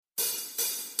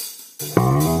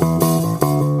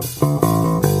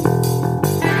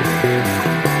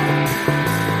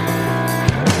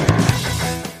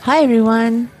Hi,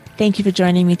 everyone. Thank you for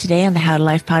joining me today on the How to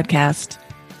Life podcast.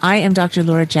 I am Dr.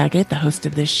 Laura Jaggett, the host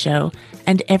of this show,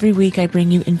 and every week I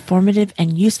bring you informative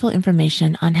and useful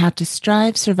information on how to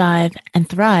strive, survive, and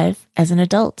thrive as an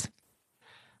adult.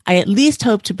 I at least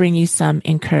hope to bring you some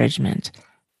encouragement.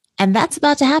 And that's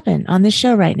about to happen on this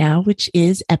show right now, which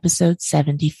is episode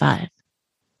 75.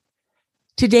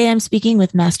 Today I'm speaking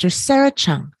with Master Sarah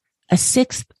Chung, a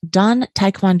 6th Dan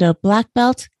Taekwondo black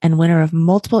belt and winner of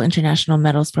multiple international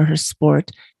medals for her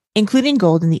sport, including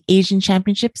gold in the Asian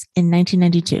Championships in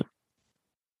 1992.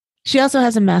 She also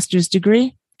has a master's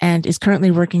degree and is currently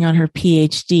working on her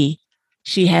PhD.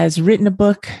 She has written a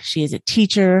book. She is a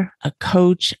teacher, a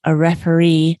coach, a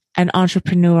referee, an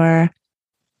entrepreneur.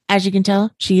 As you can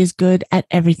tell, she is good at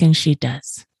everything she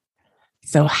does.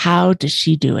 So how does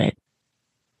she do it?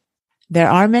 There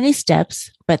are many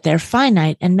steps, but they're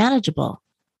finite and manageable.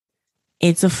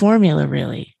 It's a formula,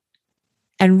 really.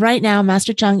 And right now,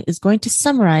 Master Chung is going to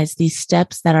summarize these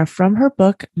steps that are from her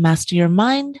book, Master Your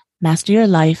Mind, Master Your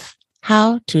Life,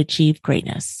 How to Achieve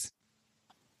Greatness.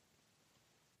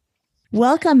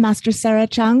 Welcome, Master Sarah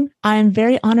Chung. I am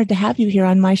very honored to have you here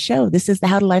on my show. This is the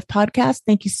How to Life podcast.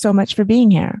 Thank you so much for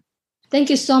being here. Thank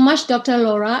you so much, Dr.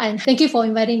 Laura, and thank you for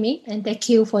inviting me, and thank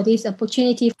you for this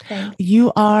opportunity. Thanks.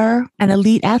 You are an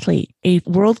elite athlete, a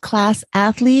world-class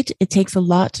athlete. It takes a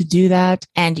lot to do that,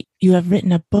 and you have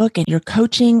written a book, and you're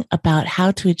coaching about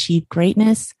how to achieve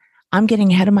greatness. I'm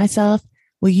getting ahead of myself.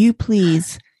 Will you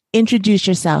please introduce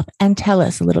yourself and tell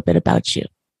us a little bit about you?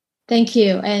 Thank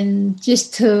you. And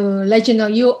just to let you know,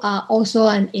 you are also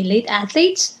an elite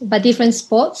athlete, but different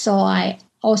sports, so I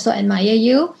also admire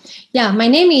you. Yeah, my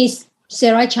name is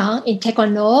Sarah Chung. In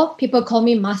Taekwondo, people call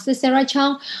me Master Sarah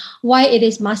Chung. Why it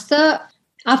is Master?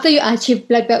 After you achieve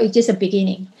black belt, it's just a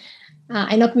beginning.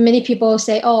 I know many people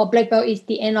say, oh, black belt is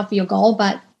the end of your goal,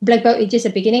 but black belt is just a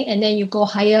beginning, and then you go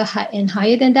higher and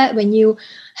higher than that. When you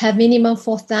have minimum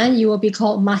 4th dan, you will be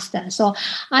called Master. So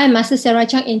I am Master Sarah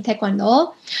Chung in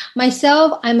Taekwondo.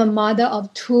 Myself, I'm a mother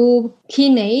of 2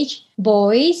 teenage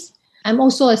boys. I'm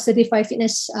also a certified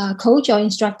fitness coach or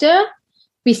instructor.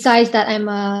 Besides that, I'm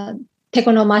a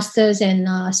Taekwondo masters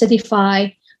and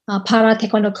certified para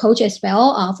Taekwondo coach as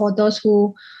well. For those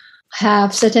who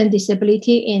have certain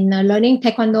disability in learning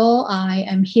Taekwondo, I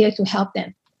am here to help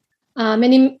them.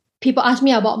 Many people ask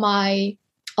me about my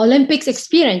Olympics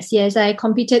experience. Yes, I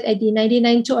competed at the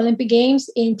 1992 Olympic Games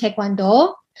in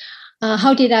Taekwondo.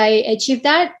 How did I achieve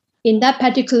that? In that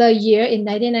particular year, in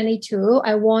 1992,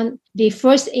 I won the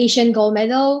first Asian gold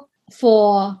medal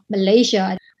for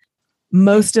Malaysia.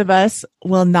 Most of us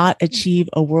will not achieve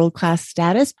a world-class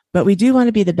status, but we do want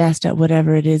to be the best at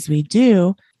whatever it is we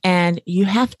do. And you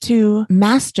have to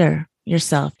master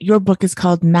yourself. Your book is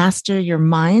called Master Your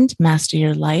Mind, Master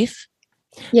Your Life.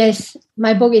 Yes,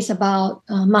 my book is about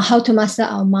how to master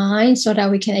our mind so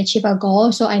that we can achieve our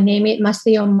goals. So I name it Master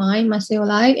Your Mind, Master Your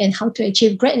Life, and How to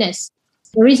Achieve Greatness.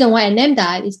 The reason why I named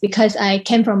that is because I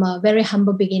came from a very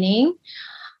humble beginning.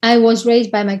 I was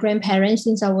raised by my grandparents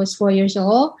since I was 4 years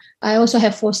old. I also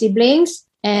have 4 siblings.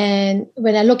 And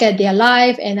when I look at their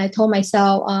life and I told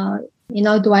myself,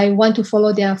 do I want to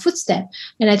follow their footsteps?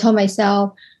 And I told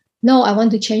myself, no, I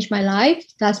want to change my life.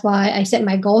 That's why I set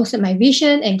my goals, set my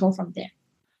vision, and go from there.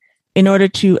 In order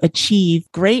to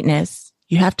achieve greatness,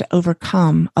 you have to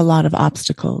overcome a lot of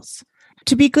obstacles.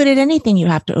 To be good at anything, you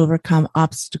have to overcome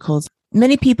obstacles.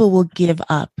 Many people will give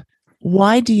up.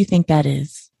 Why do you think that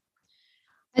is?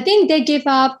 I think they give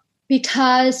up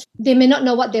because they may not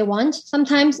know what they want.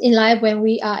 Sometimes in life, when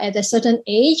we are at a certain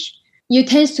age, you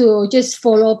tend to just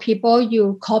follow people,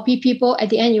 you copy people. At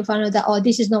the end, you find out that, oh,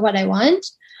 this is not what I want.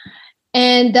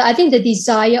 And I think the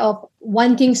desire of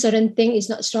wanting certain thing is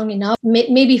not strong enough.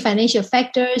 Maybe financial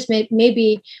factors,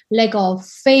 maybe lack of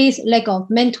faith, lack of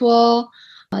mentor,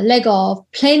 lack of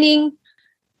planning.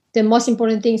 The most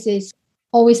important thing is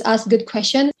always ask good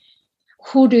questions.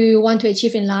 Who do you want to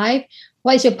achieve in life?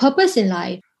 What is your purpose in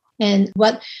life? And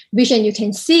what vision you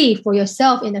can see for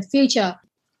yourself in the future?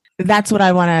 That's what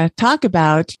I want to talk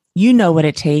about. You know what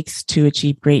it takes to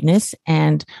achieve greatness.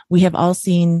 And we have all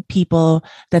seen people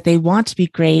that they want to be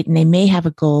great and they may have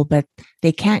a goal, but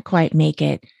they can't quite make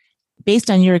it.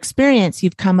 Based on your experience,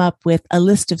 you've come up with a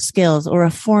list of skills or a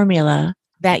formula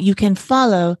that you can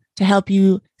follow to help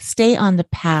you stay on the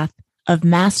path of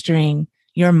mastering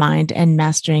your mind and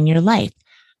mastering your life.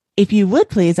 If you would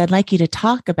please, I'd like you to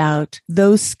talk about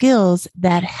those skills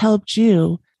that helped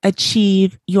you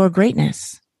achieve your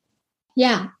greatness.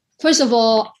 Yeah. First of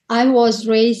all, I was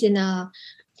raised in a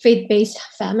faith-based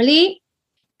family.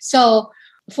 So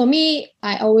for me,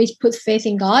 I always put faith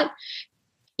in God.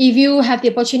 If you have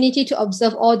the opportunity to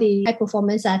observe all the high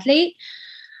performance athletes,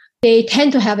 they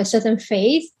tend to have a certain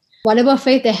faith. Whatever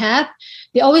faith they have,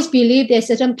 they always believe there's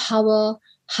a certain power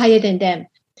higher than them.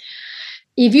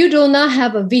 If you do not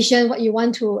have a vision, what you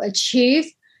want to achieve,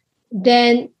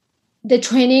 then the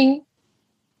training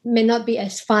may not be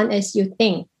as fun as you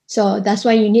think. So that's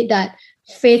why you need that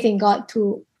faith in God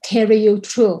to carry you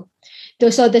through.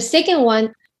 So the second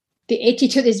one, the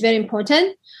attitude is very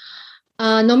important.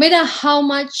 No matter how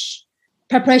much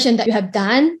preparation that you have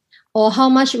done or how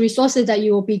much resources that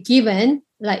you will be given,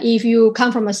 like if you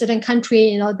come from a certain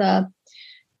country, the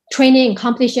training,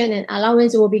 competition, and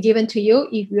allowance will be given to you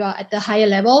if you are at the higher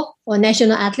level or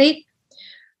national athlete.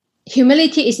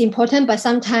 Humility is important, but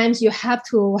sometimes you have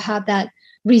to have that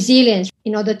resilience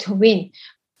in order to win.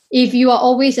 If you are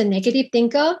always a negative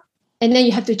thinker, and then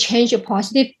you have to change your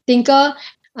positive thinker,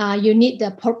 you need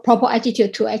the proper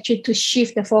attitude to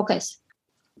shift the focus.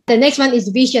 The next one is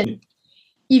vision.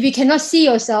 If you cannot see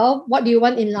yourself, what do you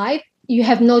want in life? You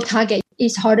have no target.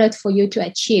 It's harder for you to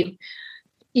achieve.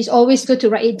 It's always good to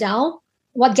write it down.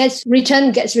 What gets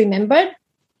written gets remembered.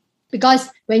 Because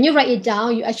when you write it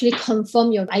down, you actually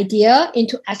confirm your idea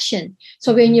into action.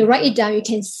 So when you write it down, you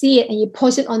can see it and you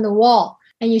post it on the wall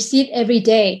and you see it every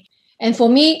day. And for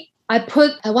me, I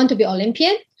want to be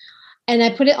Olympian, and I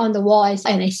put it on the wall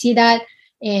and I see that.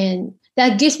 And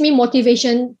that gives me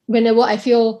motivation whenever I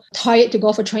feel tired to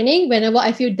go for training, whenever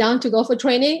I feel down to go for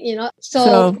training,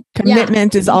 So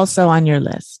commitment is also on your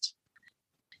list.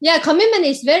 Yeah, commitment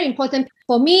is very important.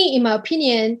 For me, in my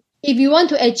opinion, if you want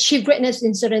to achieve greatness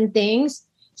in certain things,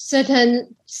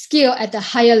 certain skill at the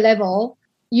higher level,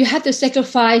 you have to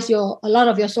sacrifice a lot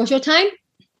of your social time.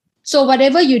 So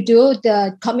whatever you do,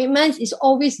 the commitment is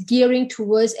always gearing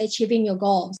towards achieving your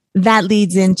goals. That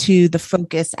leads into the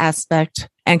focus aspect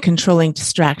and controlling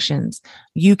distractions.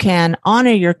 You can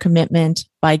honor your commitment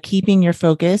by keeping your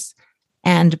focus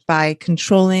and by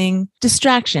controlling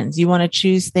distractions. You want to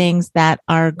choose things that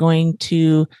are going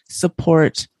to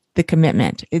support the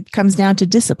commitment. It comes down to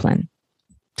discipline.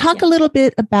 Talk a little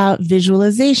bit about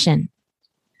visualization.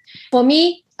 For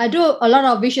me, I do a lot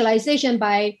of visualization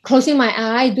by closing my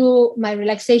eye, do my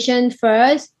relaxation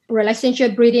first,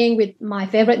 relaxation breathing with my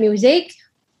favorite music.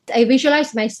 I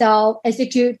visualize myself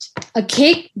execute a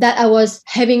kick that I was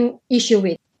having issue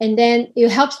with. And then it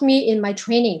helps me in my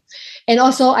training. And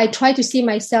also I try to see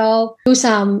myself do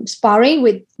some sparring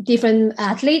with different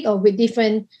athletes or with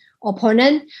different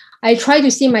opponent. I try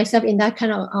to see myself in that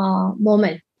kind of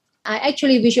moment. I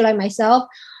actually visualize myself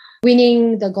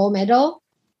winning the gold medal.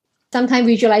 Sometimes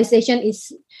visualization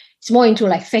is more into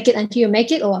like fake it until you make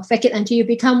it or fake it until you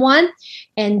become one.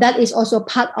 And that is also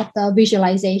part of the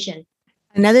visualization.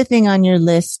 Another thing on your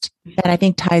list that I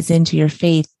think ties into your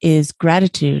faith is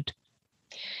gratitude.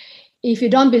 If you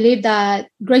don't believe that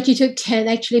gratitude can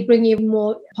actually bring you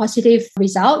more positive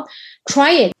result,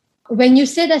 try it. When you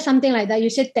say that something like that, you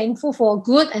say thankful for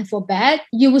good and for bad,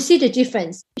 you will see the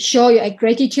difference. Show your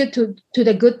gratitude to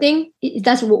the good thing.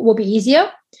 That will be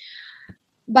easier.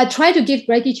 But try to give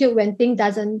gratitude when things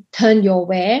doesn't turn your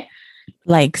way.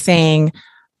 Like saying,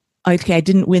 okay, I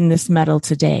didn't win this medal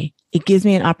today. It gives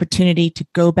me an opportunity to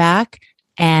go back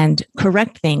and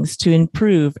correct things to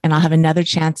improve, and I'll have another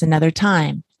chance another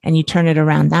time. And you turn it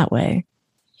around that way.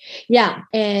 Yeah.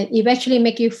 And it actually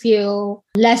make you feel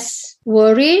less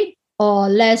worried or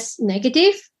less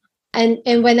negative. And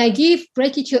when I give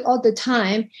gratitude all the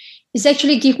time, it's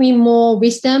actually give me more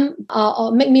wisdom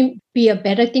or make me be a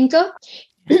better thinker.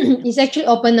 It's actually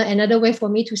open another way for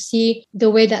me to see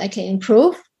the way that I can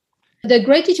improve. The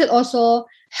gratitude also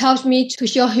helps me to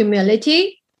show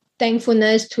humility,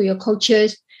 thankfulness to your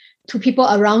coaches, to people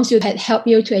around you that help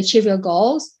you to achieve your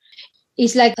goals.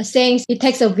 It's like a saying, it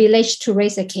takes a village to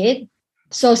raise a kid.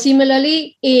 So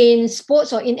similarly, in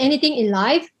sports or in anything in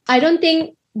life, I don't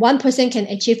think one person can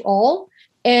achieve all.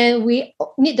 And we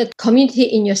need the community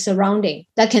in your surrounding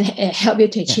that can help you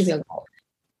to achieve your goal.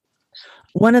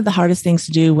 One of the hardest things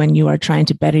to do when you are trying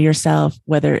to better yourself,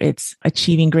 whether it's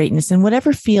achieving greatness in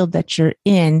whatever field that you're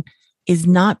in, is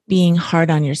not being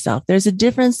hard on yourself. There's a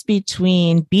difference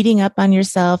between beating up on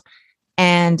yourself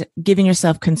and giving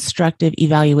yourself constructive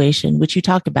evaluation, which you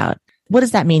talk about. What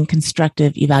does that mean,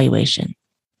 constructive evaluation?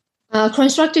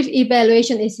 Constructive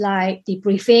evaluation is like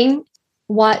debriefing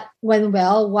what went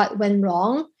well, what went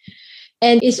wrong.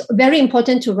 And it's very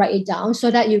important to write it down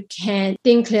so that you can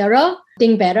think clearer,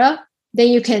 think better. Then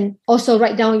you can also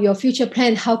write down your future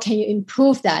plan. How can you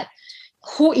improve that?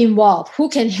 Who involved? Who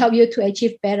can help you to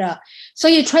achieve better? So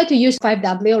you try to use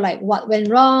 5W, like what went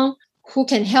wrong, who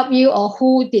can help you or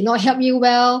who did not help you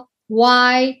well,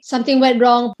 why something went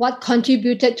wrong, what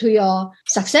contributed to your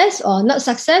success or not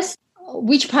success,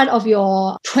 which part of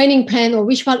your training plan or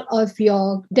which part of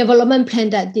your development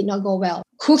plan that did not go well,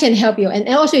 who can help you. And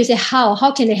also you say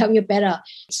how can they help you better?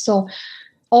 So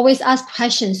always ask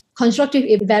questions. Constructive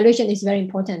evaluation is very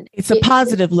important. It's a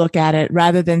positive look at it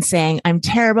rather than saying, I'm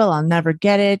terrible, I'll never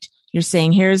get it. You're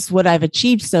saying, here's what I've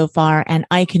achieved so far and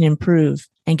I can improve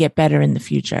and get better in the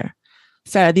future.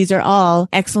 So these are all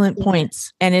excellent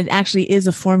points. And it actually is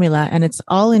a formula and it's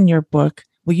all in your book.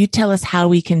 Will you tell us how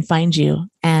we can find you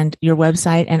and your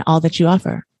website and all that you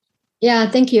offer? Yeah,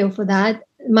 thank you for that.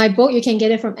 My book, you can get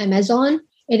it from Amazon.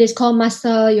 It is called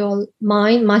Master Your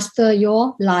Mind, Master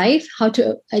Your Life, How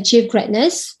to Achieve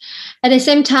Greatness. At the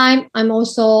same time, I'm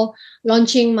also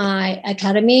launching my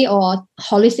academy or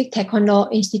Holistic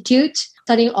Taekwondo Institute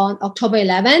starting on October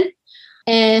 11.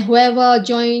 And whoever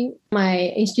join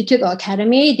my institute or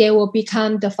academy, they will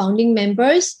become the founding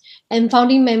members. And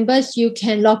founding members, you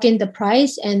can lock in the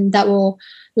price and that will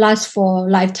last for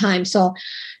lifetime. So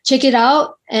check it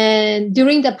out. And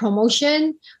during the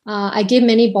promotion, I give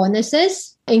many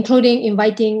bonuses, including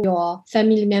inviting your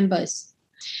family members.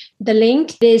 The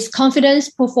link is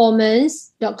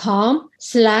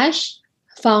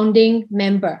confidenceperformance.com/founding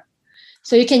member.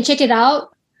 So you can check it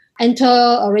out, enter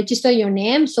or register your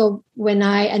name. So when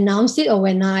I announce it or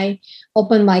when I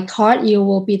open my card, you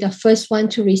will be the first one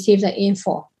to receive the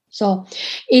info. So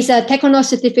it's a Taekwondo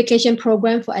certification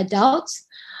program for adults.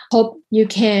 Hope you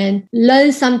can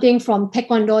learn something from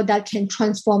Taekwondo that can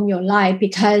transform your life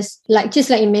because just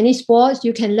like in many sports,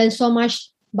 you can learn so much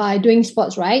by doing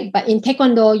sports, right? But in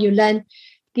Taekwondo, you learn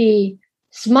the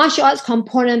martial arts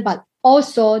component, but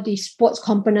also the sports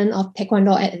component of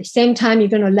Taekwondo. At the same time, you're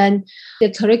going to learn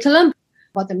the curriculum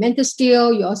about the mental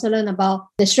skill. You also learn about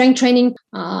the strength training.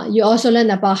 You also learn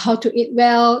about how to eat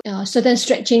well, certain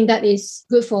stretching that is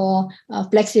good for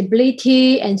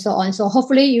flexibility and so on. So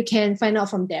hopefully you can find out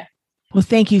from there. Well,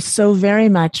 thank you so very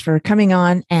much for coming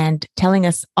on and telling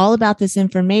us all about this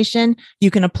information.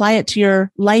 You can apply it to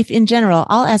your life in general,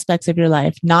 all aspects of your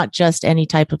life, not just any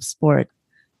type of sport.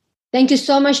 Thank you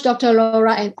so much, Dr.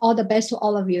 Laura, and all the best to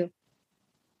all of you.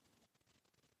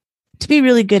 To be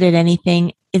really good at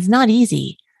anything is not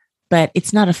easy, but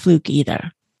it's not a fluke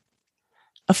either.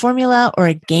 A formula or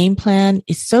a game plan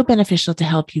is so beneficial to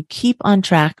help you keep on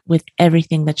track with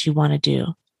everything that you want to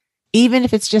do, even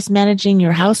if it's just managing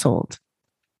your household.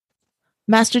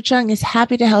 Master Chung is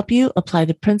happy to help you apply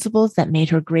the principles that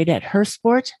made her great at her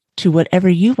sport to whatever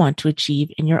you want to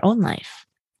achieve in your own life.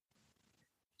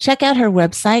 Check out her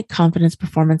website,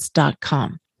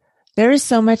 confidenceperformance.com. There is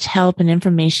so much help and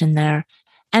information there,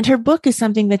 and her book is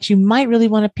something that you might really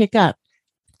want to pick up.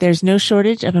 There's no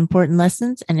shortage of important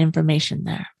lessons and information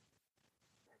there.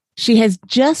 She has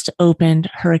just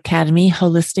opened her academy,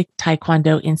 Holistic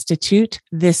Taekwondo Institute,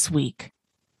 this week.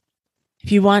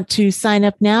 If you want to sign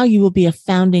up now, you will be a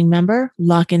founding member,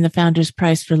 lock in the founder's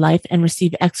price for life, and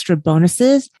receive extra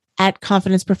bonuses at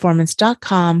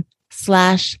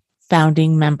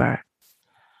confidenceperformance.com/founding member.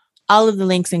 All of the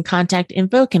links and contact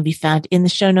info can be found in the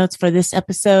show notes for this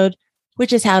episode,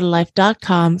 which is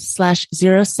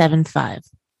howtolife.com/075.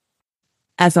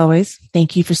 As always,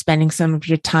 thank you for spending some of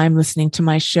your time listening to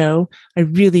my show. I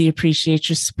really appreciate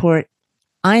your support.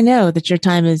 I know that your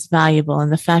time is valuable,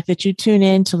 and the fact that you tune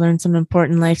in to learn some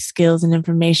important life skills and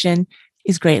information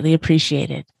is greatly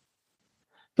appreciated.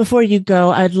 Before you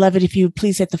go, I'd love it if you would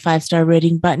please hit the 5-star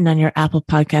rating button on your Apple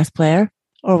Podcast player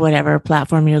or whatever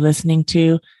platform you're listening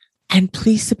to, and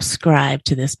please subscribe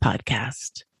to this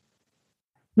podcast.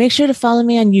 Make sure to follow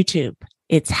me on YouTube.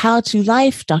 It's How to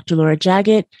Life, Dr. Laura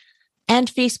Jaggett, and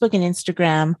Facebook and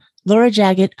Instagram, Laura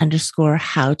Jaggett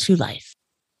 _How to Life.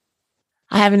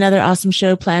 I have another awesome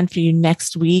show planned for you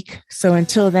next week. So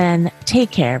until then,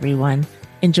 take care, everyone.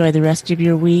 Enjoy the rest of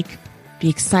your week. Be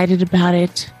excited about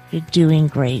it. You're doing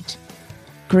great.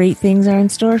 Great things are in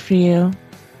store for you,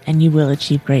 and you will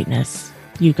achieve greatness.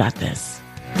 You got this.